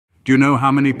Do you know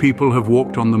how many people have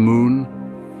walked on the moon?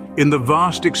 In the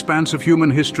vast expanse of human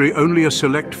history, only a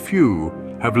select few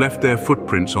have left their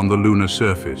footprints on the lunar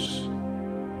surface.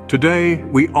 Today,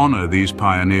 we honor these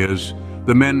pioneers,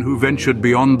 the men who ventured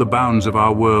beyond the bounds of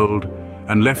our world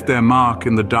and left their mark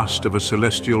in the dust of a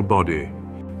celestial body.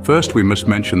 First, we must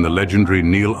mention the legendary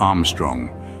Neil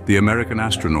Armstrong, the American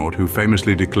astronaut who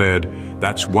famously declared,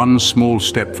 "That's one small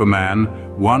step for man,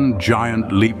 one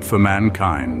giant leap for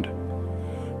mankind."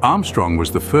 Armstrong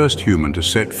was the first human to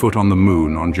set foot on the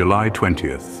moon on July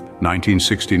 20th,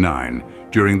 1969,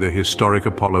 during the historic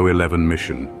Apollo 11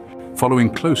 mission.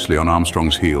 Following closely on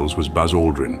Armstrong's heels was Buzz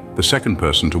Aldrin, the second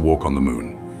person to walk on the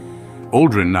moon.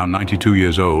 Aldrin, now 92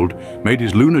 years old, made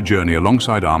his lunar journey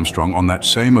alongside Armstrong on that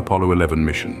same Apollo 11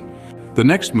 mission. The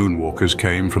next moonwalkers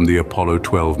came from the Apollo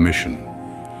 12 mission.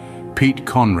 Pete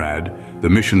Conrad, the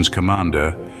mission's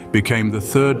commander, became the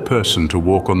third person to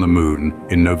walk on the moon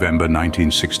in November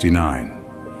 1969.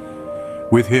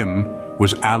 With him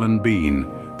was Alan Bean,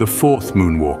 the fourth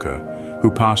moonwalker,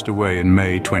 who passed away in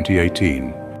May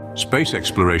 2018. Space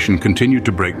exploration continued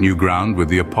to break new ground with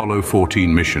the Apollo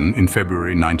 14 mission in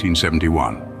February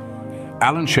 1971.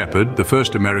 Alan Shepard, the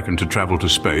first American to travel to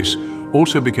space,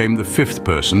 also became the fifth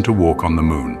person to walk on the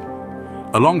moon.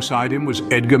 Alongside him was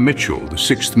Edgar Mitchell, the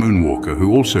sixth moonwalker,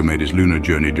 who also made his lunar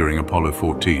journey during Apollo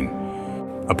 14.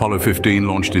 Apollo 15,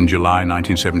 launched in July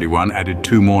 1971, added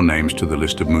two more names to the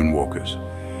list of moonwalkers.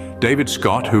 David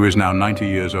Scott, who is now 90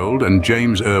 years old, and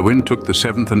James Irwin took the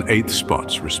 7th and 8th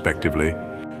spots, respectively.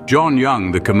 John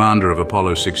Young, the commander of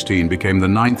Apollo 16, became the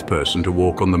 9th person to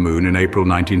walk on the moon in April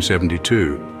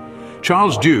 1972.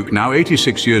 Charles Duke, now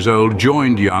 86 years old,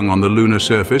 joined Young on the lunar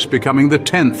surface, becoming the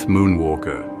 10th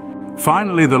moonwalker.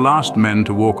 Finally, the last men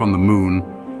to walk on the moon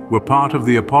were part of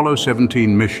the Apollo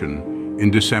 17 mission in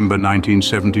December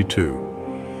 1972.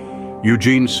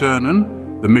 Eugene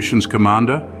Cernan, the mission's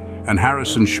commander, and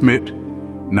Harrison Schmitt,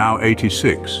 now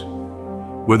 86,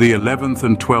 were the 11th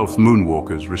and 12th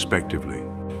moonwalkers, respectively.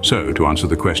 So, to answer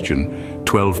the question,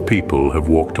 12 people have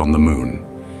walked on the moon.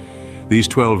 These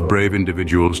 12 brave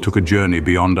individuals took a journey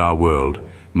beyond our world,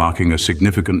 marking a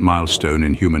significant milestone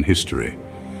in human history.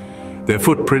 Their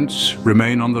footprints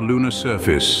remain on the lunar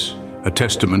surface, a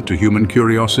testament to human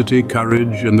curiosity,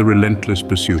 courage, and the relentless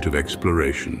pursuit of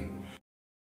exploration.